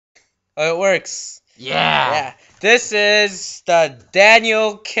Oh, it works. Yeah. Yeah. This is the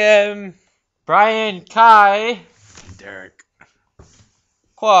Daniel Kim Bryan Kai. Derrick.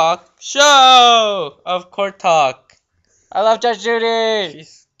 Kwok show of Court Talk. I love Judge Judy.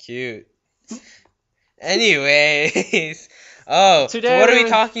 She's cute. Anyways, so Today what are we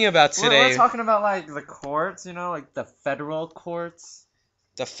talking about today? We're talking about like the courts, like the federal courts.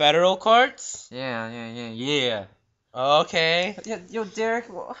 The federal courts? Yeah. Okay. Yeah, yo, Derrick,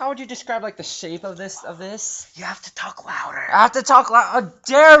 how would you describe like the shape of this? You have to talk louder. I have to talk loud.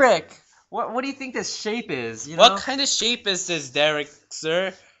 Derrick, what do you think this shape is? What kind of shape is this, Derrick,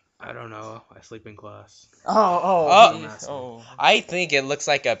 sir? I don't know. I sleep in class. Oh. I think it looks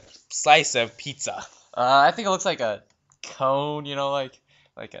like a slice of pizza. I think it looks like a cone.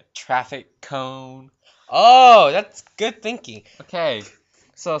 Like a traffic cone. Oh, that's good thinking. Okay.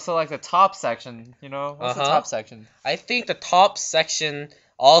 So like the top section, what's the top section? I think the top section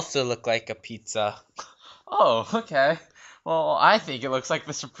also look like a pizza. Oh, okay. Well, I think it looks like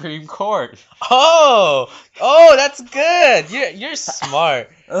the Supreme Court. Oh, that's good. You're smart.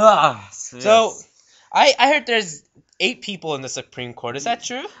 So, I heard there's 8 people in the Supreme Court. Is that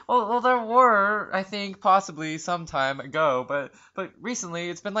true? Well, there were, I think, possibly some time ago, but recently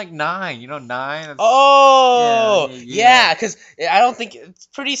it's been like 9. 9. Oh, Yeah. Because I don't think it's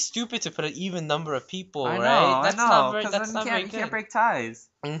pretty stupid to put an even number of people, I know, right? That's not very good. You can't break ties.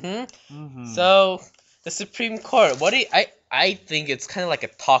 So, the Supreme Court. What do you, I think it's kind of like a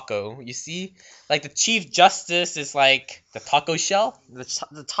taco. You see, like the Chief Justice is like the taco shell.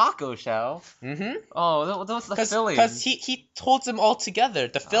 The taco shell. Oh, that's the filling. Because he holds them all together.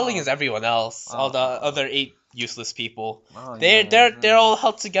 The filling is everyone else. All the other 8 useless people. They're all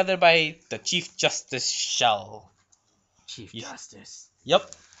held together by the Chief Justice shell. Chief Justice. Yep.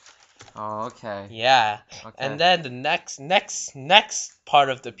 Oh, okay. Yeah. Okay. And then the next part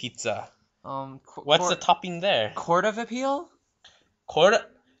of the pizza. What's the topping there? Court of Appeal? Courts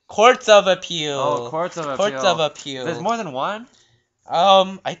of Appeal. Oh, Courts of Appeal. Courts of Appeal. There's more than one?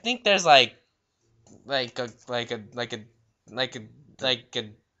 I think there's like a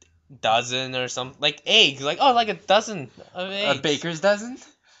dozen or something. Like eggs. Like a dozen of eggs. A baker's dozen?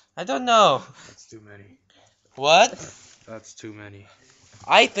 I don't know. That's too many. What? That's too many.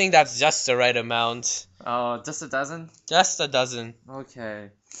 I think that's just the right amount. Oh, just a dozen? Just a dozen.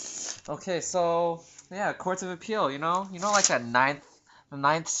 Okay, so yeah, Courts of Appeal, like the Ninth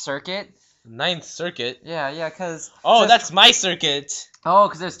Circuit. Ninth Circuit? Yeah, cause that's my circuit. Oh,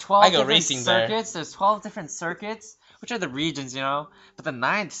 cause there's 12 I go different racing there. circuits. There's 12 different circuits, which are the regions, But the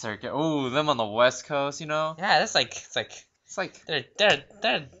Ninth Circuit, them on the West Coast, Yeah, that's it's like they're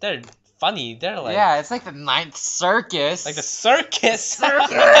funny. They're like it's like the Ninth Circus. like the circus.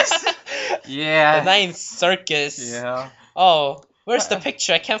 Circus. Yeah. The Ninth Circus. Yeah. Oh, where's the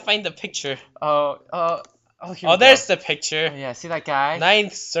picture? I can't find the picture. Here Oh, there's the picture. Yeah, see that guy?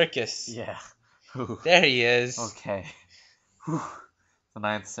 Ninth Circus. Yeah. There he is. Okay. The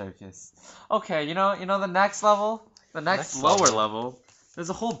Ninth Circus. Okay, the next level, the next lower level. There's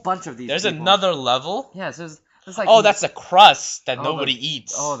a whole bunch of these. There's people. Another level. Yeah, so there's like. Oh, that's a crust that nobody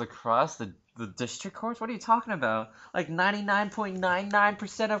eats. Oh, the crust, the district courts. What are you talking about? Like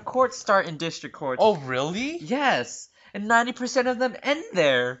 99.99% of courts start in district courts. Oh, really? Yes, and 90% of them end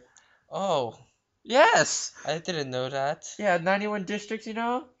there. Oh. Yes. I didn't know that. Yeah, 91 districts,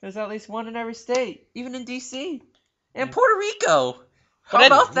 there's at least one in every state, even in D.C. And Puerto Rico. How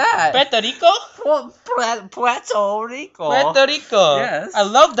about that? Puerto Rico? Puerto Rico. Puerto Rico. Yes. I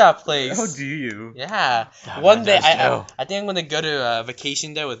love that place. Oh, do you? Yeah. One day, I think I'm going to go to a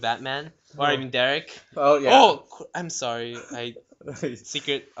vacation there with Batman. Or even Derrick. Oh, yeah. Oh, I'm sorry.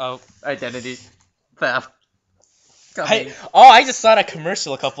 Secret. Oh. Identity theft. I just saw that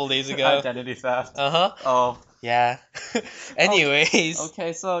commercial a couple days ago. Identity theft. Oh. Yeah. Anyways.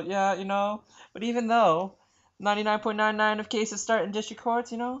 Okay, so yeah, but even though 99.99 of cases start in district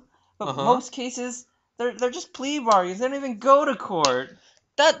courts, but most cases they're just plea bargains. They don't even go to court.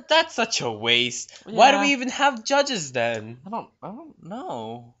 That's such a waste. Yeah. Why do we even have judges then? I don't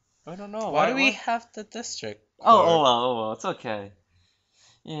know. I don't know. Why do we have the district court? Oh well, it's okay.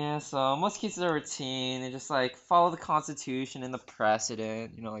 Yeah, so most cases are routine. They just like follow the Constitution and the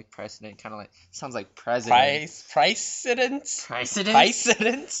precedent. Like precedent kind of like sounds like president. Precedent? Precedent?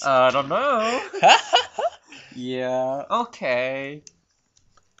 Precedent? I don't know. Yeah. Okay.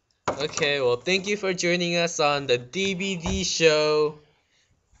 Okay, well, thank you for joining us on the DBD show.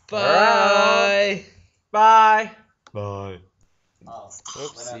 Bye. Bye. Bye.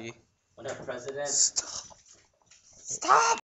 Oopsie. When a president. Stop.